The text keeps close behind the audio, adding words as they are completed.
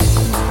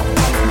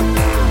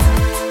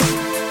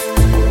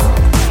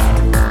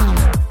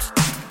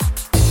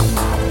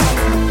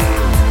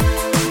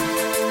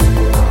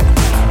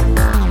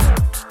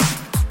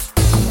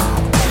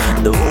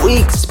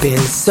been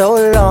so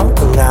long,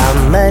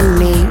 I'ma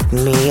need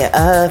me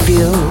a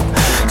few.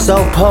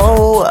 So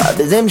pull up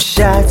them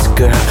shots,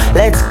 girl,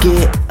 let's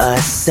get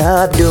us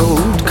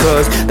subdued.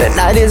 Cause the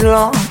night is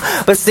long,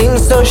 but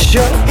seems so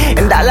short,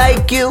 and I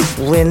like you,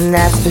 and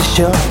that's for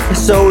sure.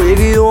 So if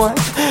you want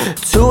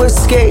to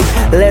escape,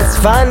 let's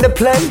find a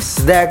place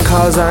that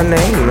calls our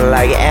name.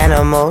 Like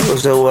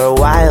animals, so we're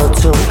wild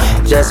too.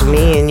 Just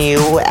me and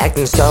you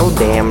acting so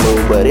damn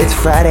rude. But it's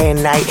Friday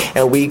night,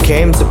 and we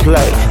came to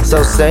play.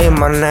 So say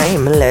my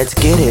name, let's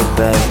get it,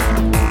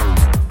 babe.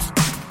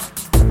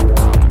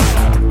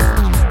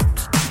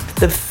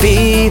 The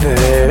fever,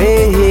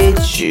 it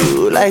hits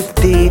you like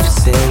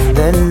thieves in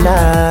the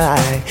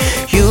night.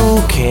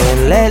 You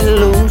can let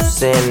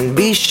loose and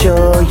be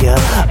sure you're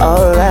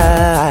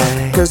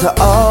alright. Cause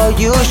all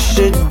you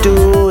should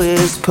do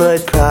is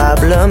put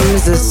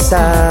problems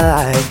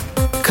aside.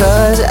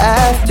 Cause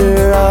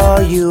after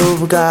all,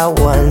 you've got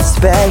one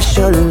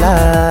special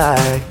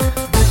life.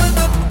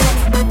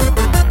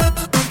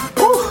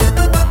 Ooh.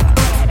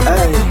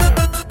 Ay,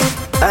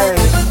 ay.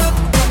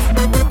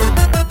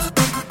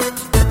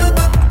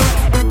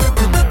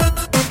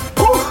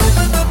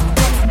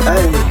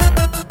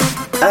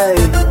 Hey.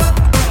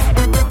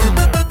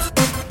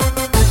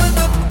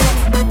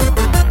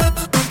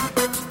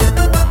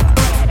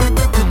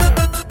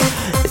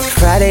 It's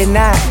Friday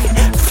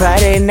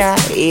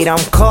night,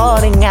 I'm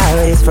calling out,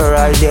 it's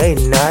Friday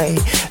night.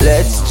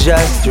 Let's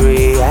just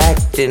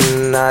react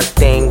and not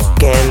think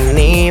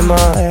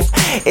anymore.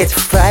 It's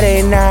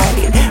Friday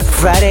night,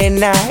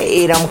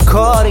 I'm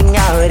calling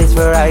out, it's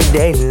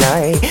Friday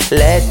night.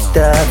 Let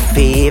the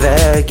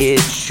fever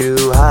get you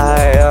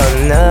high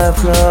on the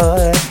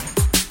floor.